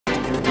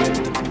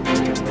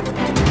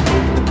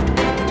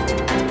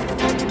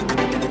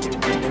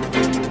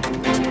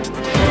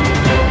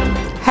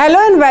Hello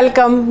and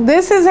welcome.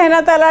 This is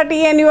Hena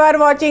Talati and you are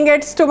watching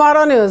It's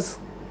Tomorrow News.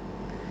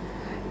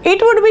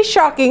 It would be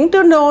shocking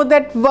to know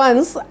that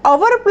once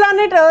our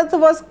planet Earth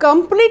was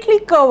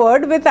completely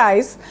covered with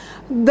ice,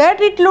 that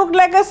it looked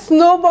like a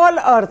snowball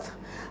Earth.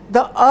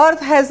 The Earth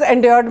has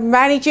endured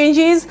many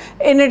changes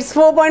in its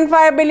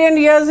 4.5 billion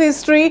years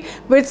history,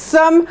 with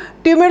some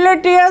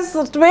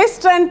tumultuous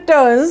twists and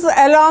turns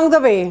along the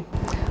way.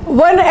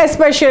 One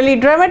especially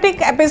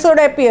dramatic episode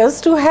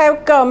appears to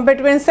have come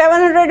between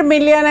 700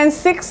 million and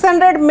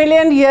 600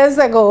 million years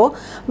ago,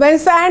 when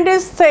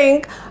scientists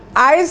think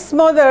ice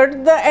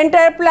smothered the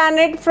entire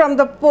planet from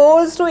the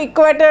poles to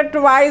equator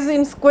twice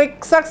in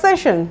quick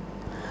succession.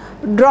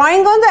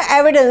 Drawing on the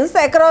evidence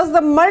across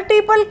the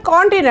multiple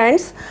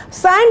continents,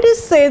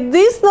 scientists say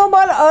these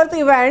snowball Earth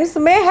events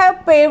may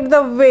have paved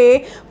the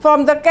way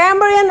from the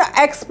Cambrian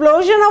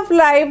explosion of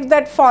life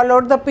that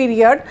followed the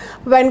period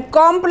when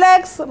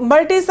complex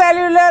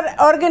multicellular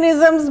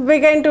organisms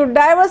began to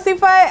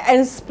diversify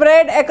and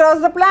spread across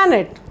the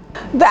planet.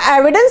 The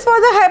evidence for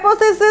the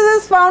hypothesis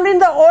is found in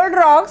the old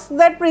rocks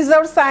that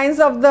preserve signs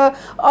of the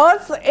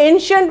Earth's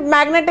ancient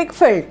magnetic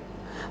field.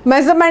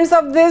 Measurements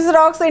of these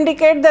rocks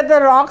indicate that the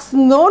rocks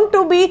known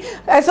to be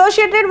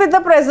associated with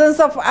the presence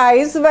of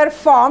ice were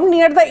formed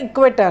near the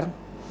equator.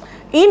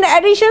 In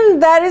addition,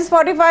 there is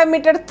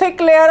 45-meter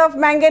thick layer of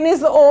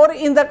manganese ore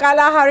in the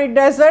Kalahari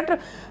Desert,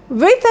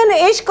 with an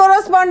age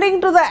corresponding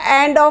to the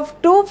end of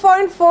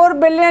 2.4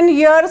 billion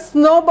year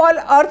snowball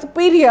Earth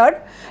period.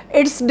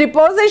 Its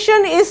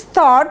deposition is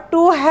thought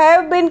to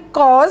have been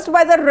caused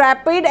by the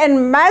rapid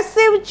and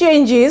massive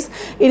changes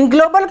in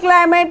global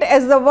climate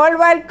as the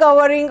worldwide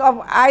covering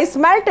of ice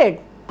melted.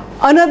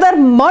 Another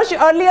much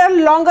earlier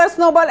longer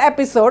snowball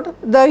episode,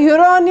 the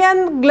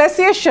Huronian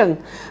glaciation,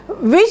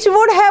 which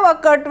would have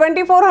occurred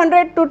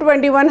 2400 to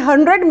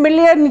 2100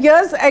 million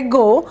years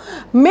ago,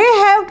 may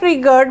have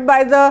triggered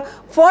by the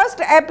first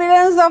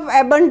appearance of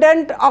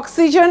abundant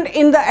oxygen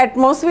in the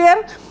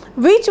atmosphere,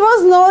 which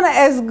was known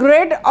as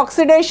Great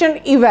Oxidation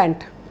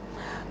event.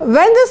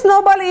 When the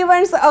snowball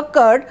events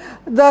occurred,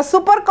 the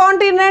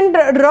supercontinent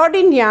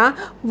Rodinia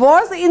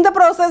was in the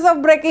process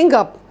of breaking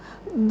up.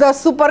 The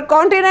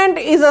supercontinent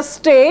is a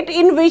state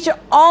in which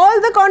all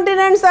the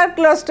continents are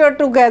clustered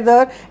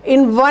together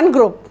in one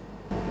group.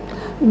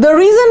 The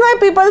reason why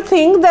people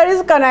think there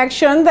is a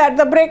connection that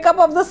the breakup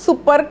of the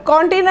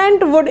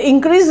supercontinent would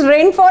increase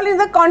rainfall in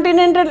the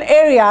continental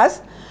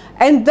areas,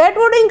 and that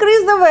would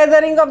increase the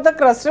weathering of the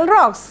crustal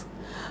rocks.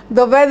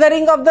 The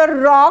weathering of the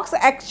rocks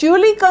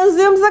actually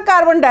consumes the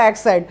carbon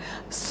dioxide,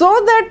 so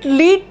that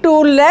lead to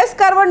less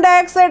carbon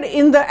dioxide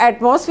in the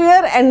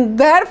atmosphere and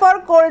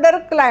therefore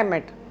colder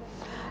climate.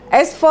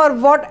 As for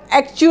what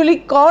actually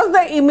caused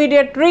the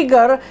immediate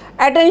trigger,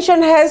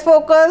 attention has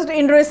focused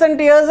in recent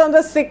years on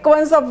the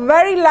sequence of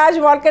very large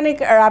volcanic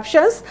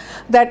eruptions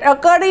that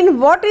occurred in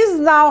what is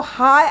now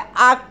high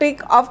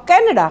Arctic of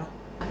Canada.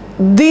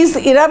 These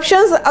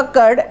eruptions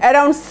occurred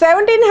around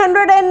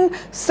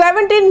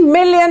 1717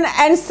 million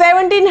and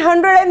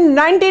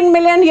 1719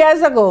 million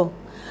years ago.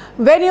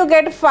 When you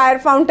get fire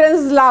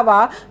fountains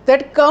lava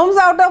that comes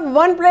out of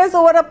one place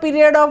over a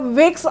period of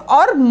weeks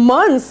or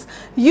months,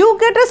 you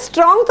get a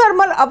strong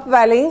thermal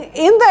upwelling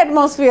in the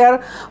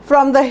atmosphere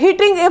from the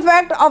heating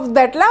effect of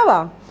that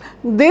lava.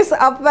 This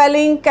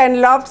upwelling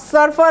can loft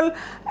sulfur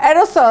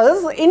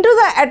aerosols into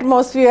the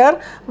atmosphere,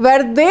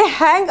 where they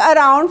hang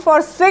around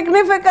for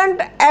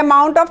significant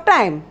amount of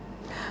time.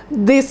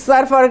 These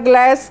sulfur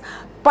gas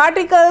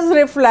particles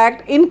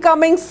reflect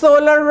incoming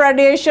solar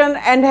radiation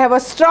and have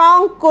a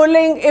strong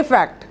cooling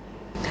effect.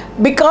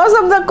 Because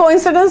of the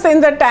coincidence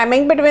in the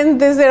timing between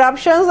these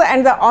eruptions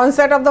and the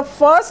onset of the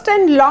first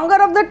and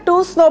longer of the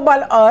two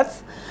snowball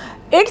Earths,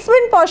 it's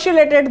been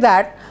postulated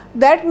that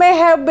that may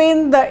have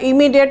been the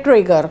immediate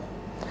trigger.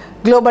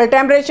 Global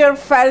temperature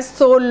fell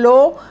so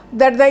low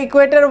that the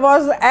equator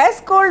was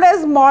as cold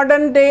as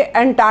modern-day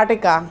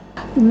Antarctica.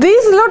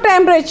 These low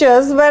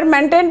temperatures were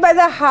maintained by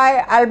the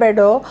high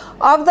albedo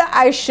of the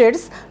ice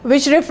sheets,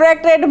 which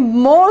reflected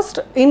most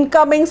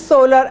incoming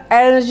solar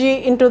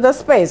energy into the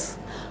space.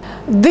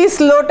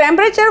 This low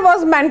temperature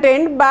was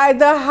maintained by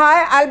the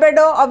high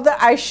albedo of the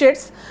ice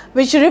sheets,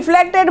 which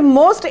reflected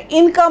most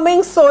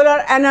incoming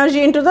solar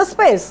energy into the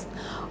space.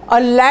 A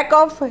lack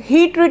of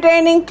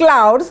heat-retaining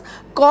clouds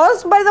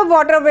caused by the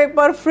water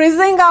vapor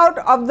freezing out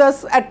of the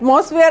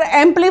atmosphere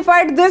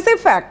amplified this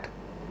effect.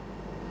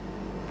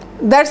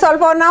 That's all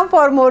for now.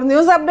 For more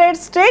news updates,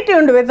 stay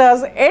tuned with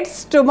us.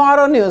 It's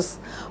Tomorrow News.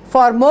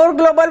 For more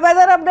global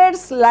weather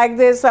updates like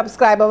this,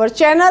 subscribe our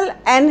channel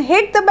and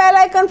hit the bell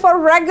icon for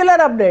regular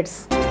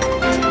updates.